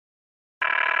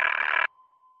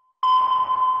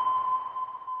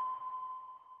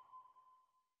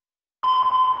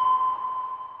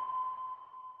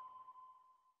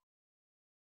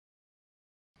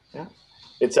Yeah,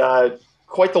 it's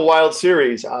quite the wild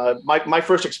series. My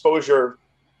first exposure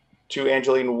to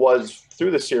Angelyne was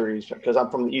through the series because I'm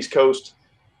from the East Coast.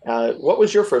 What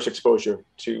was your first exposure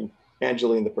to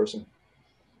Angelyne, the person?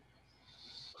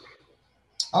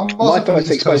 My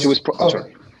first exposure was.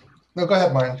 Sorry. No, go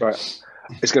ahead, Martin. Sorry.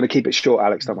 It's going to keep it short,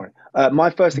 Alex. Don't worry. My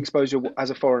first exposure as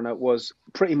a foreigner was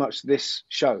pretty much this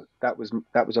show. That was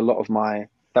a lot of my.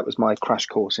 That was my crash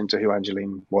course into who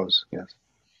Angelyne was. Yes.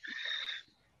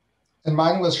 And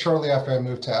mine was shortly after I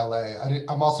moved to LA.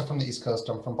 I'm also from the East Coast.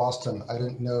 I'm from Boston. I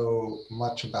didn't know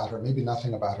much about her, maybe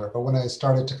nothing about her. But when I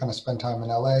started to kind of spend time in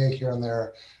LA here and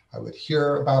there, I would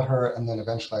hear about her, and then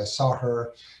eventually I saw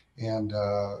her, and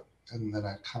then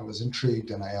I kind of was intrigued,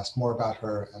 and I asked more about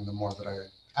her. And the more that I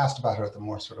asked about her, the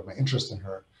more sort of my interest in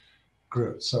her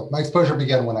grew. So my exposure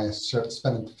began when I started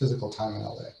spending physical time in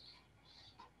LA.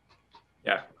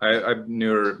 Yeah, I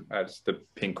knew her as the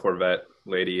pink Corvette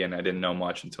lady, and I didn't know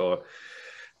much until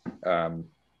the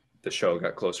show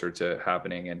got closer to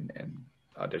happening and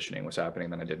auditioning was happening.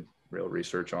 Then I did real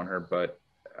research on her, but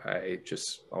I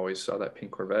just always saw that pink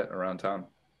Corvette around town.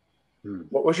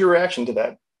 What was your reaction to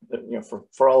that? You know,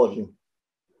 for all of you,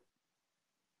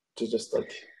 to just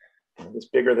like this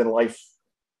bigger than life.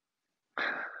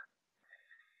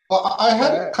 Well, I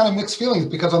had kind of mixed feelings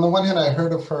because on the one hand, I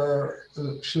heard of her,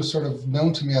 she was sort of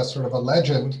known to me as sort of a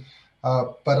legend.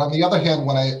 But on the other hand,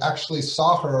 when I actually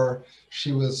saw her,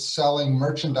 she was selling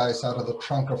merchandise out of the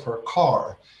trunk of her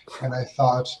car. And I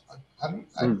thought, I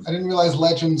didn't realize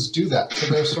legends do that. So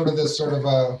there's sort of this sort of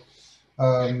a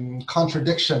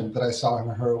contradiction that I saw in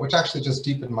her, which actually just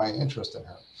deepened my interest in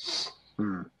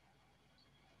her.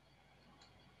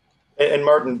 And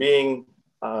Martin, being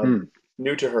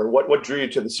new to her, what drew you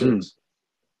to the series?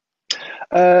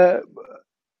 I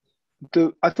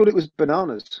thought it was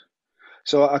bananas,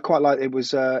 so I quite liked it.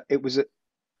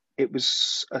 It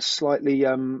was a slightly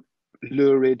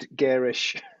lurid,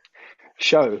 garish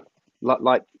show,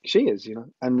 like she is, you know,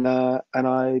 and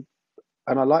I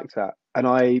liked that, and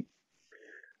I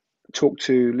talked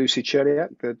to Lucy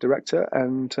Cherniak, the director,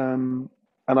 and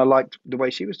I liked the way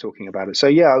she was talking about it. So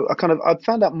yeah, I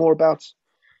found out more about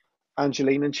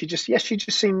Angelyne, and she just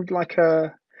seemed like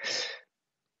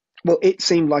it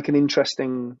seemed like an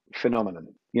interesting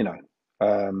phenomenon, you know.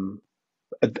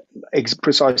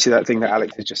 Precisely that thing that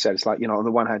Alex has just said. It's like, you know, on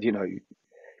the one hand, you know,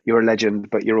 you're a legend,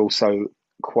 but you're also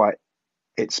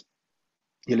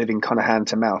you're living kind of hand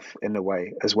to mouth in a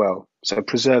way as well. So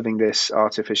preserving this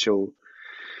artificial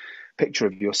picture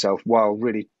of yourself while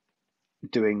really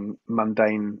doing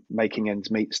mundane, making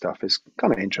ends meet stuff is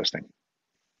kind of interesting.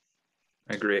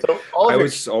 I agree. So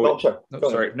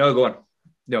sorry. No, go on.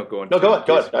 No, go on. No, go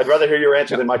on. I'd rather hear your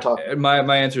answer than my talk.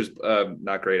 My answer is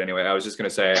not great anyway. I was just going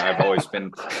to say I've always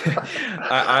been,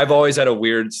 I've always had a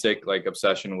weird sick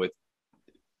obsession with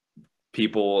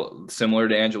people similar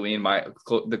to Angelyne.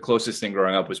 The closest thing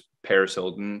growing up was Paris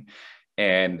Hilton,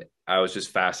 and I was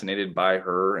just fascinated by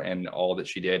her and all that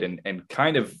she did, and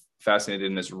kind of fascinated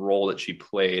in this role that she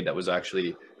played. That was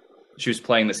actually, she was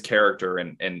playing this character,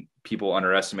 and people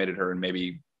underestimated her and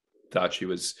maybe thought she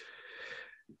was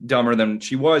dumber than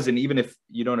she was. And even if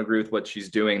you don't agree with what she's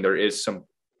doing, there is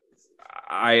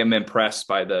I am impressed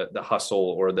by the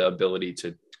hustle or the ability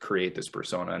to create this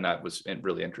persona. And that was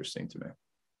really interesting to me.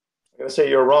 I'm going to say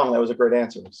you're wrong. That was a great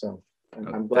answer. So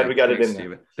I'm glad we got it in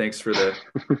there. Thanks for the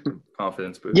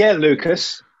confidence boost. Yeah,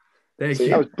 Lucas. Thank you.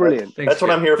 That was brilliant. That's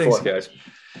what I'm here for. Guys.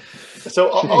 So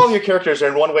all of your characters are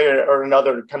in one way or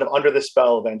another kind of under the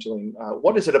spell of Angelyne.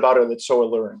 What is it about her that's so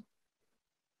alluring?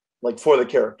 Like for the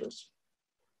characters?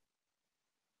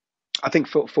 I think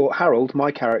for Harold,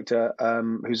 my character,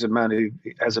 who's a man who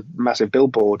has a massive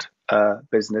billboard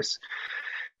business,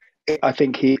 I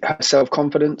think he has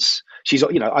self-confidence. She's,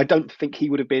 you know, I don't think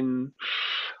he would have been,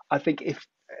 I think if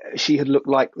she had looked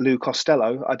like Lou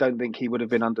Costello, I don't think he would have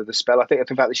been under the spell. I think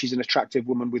the fact that she's an attractive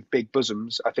woman with big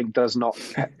bosoms, I think does not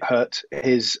hurt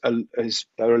his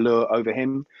allure over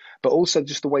him, but also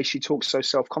just the way she talks so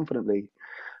self-confidently.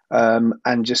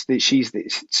 And just that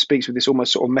speaks with this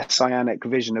almost sort of messianic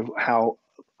vision of how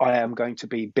I am going to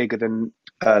be bigger than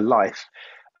life.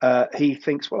 He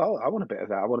thinks, well, I want a bit of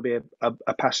that. I want to be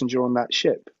a passenger on that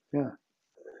ship. Yeah.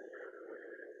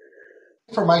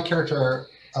 For my character,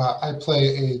 I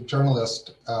play a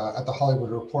journalist at the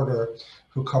Hollywood Reporter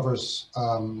who covers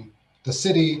the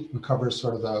city, who covers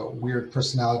sort of the weird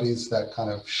personalities that kind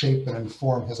of shape and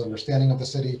inform his understanding of the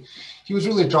city. He was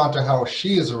really drawn to how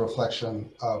she is a reflection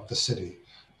of the city,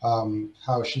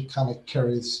 how she kind of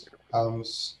carries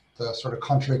the sort of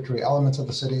contradictory elements of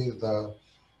the city, the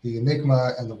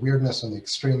enigma and the weirdness and the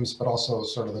extremes, but also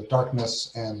sort of the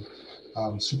darkness and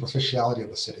superficiality of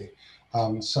the city.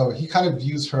 So he kind of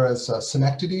views her as a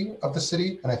synecdoche of the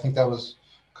city, and I think that was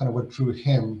kind of what drew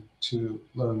him to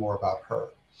learn more about her.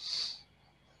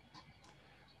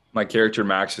 My character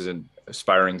Max is an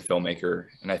aspiring filmmaker,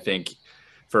 and I think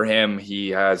for him, he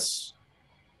has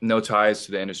no ties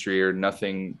to the industry or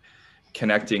nothing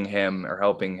connecting him or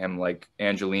helping him like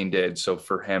Angelyne did. So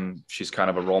for him, she's kind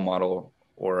of a role model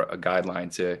or a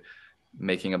guideline to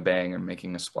making a bang or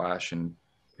making a splash and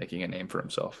making a name for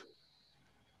himself.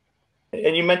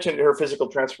 And you mentioned her physical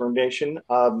transformation.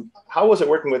 How was it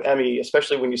working with Emmy,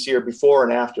 especially when you see her before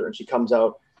and after, and she comes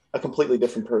out a completely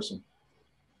different person?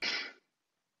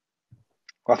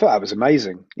 I thought that was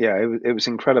amazing. Yeah, it was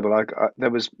incredible. There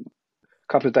was a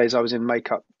couple of days I was in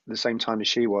makeup the same time as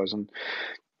she was, and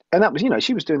that was,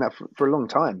 she was doing that for a long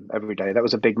time every day. That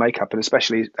was a big makeup, and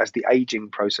especially as the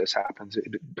aging process happens,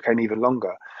 it became even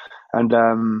longer. And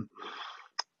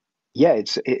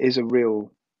it is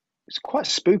it's quite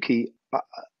spooky,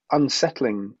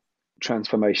 unsettling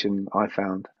transformation, I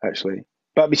found, actually.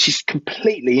 But I mean, she's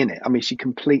completely in it. I mean, she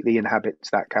completely inhabits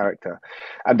that character,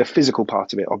 and the physical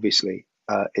part of it, obviously,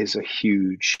 is a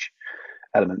huge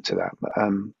element to that. But,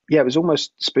 it was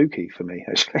almost spooky for me,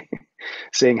 actually,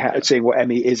 seeing what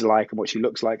Emmy is like and what she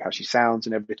looks like, how she sounds,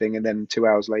 and everything. And then 2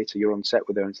 hours later, you're on set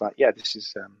with her, and it's like, this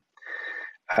is.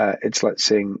 It's like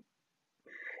seeing.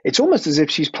 It's almost as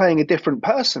if she's playing a different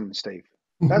person, Steve.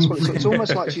 That's what it's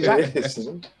almost like she's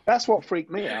acting. That's what freaked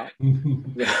me out.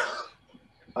 Yeah.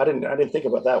 I didn't think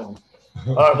about that one.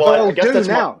 All right, well, I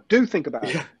guess do think about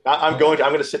it. I'm going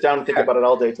to sit down and think about it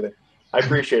all day today. I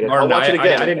appreciate it. Martin, I'll watch it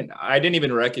again. I didn't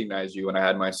even recognize you when I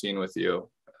had my scene with you.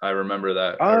 I remember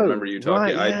that. I remember you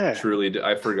talking. Right, yeah. I truly did.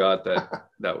 I forgot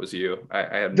that was you.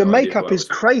 I have the makeup is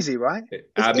crazy, right?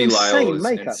 Abby Lyle is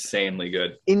insanely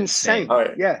good. Insane. All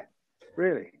right. Yeah,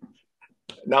 really.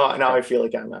 Now I feel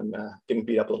like I'm getting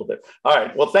beat up a little bit. All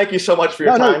right. Well, thank you so much for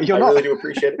your time. I really do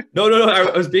appreciate it. No.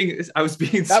 I was being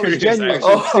serious. That was genuine.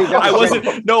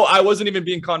 I wasn't even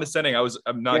being condescending.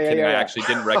 I'm not kidding. I actually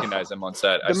didn't recognize him on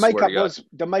set.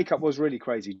 The makeup was really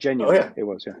crazy. Genuinely. Oh, yeah. It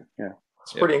was. Yeah.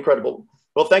 It's pretty incredible.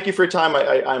 Well, thank you for your time.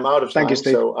 I'm out of time. Thank you,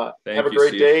 Steve. So have a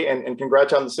great day and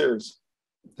congrats on the series.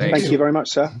 Thank you very much,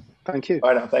 sir. Thank you.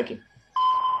 Bye now. Thank you.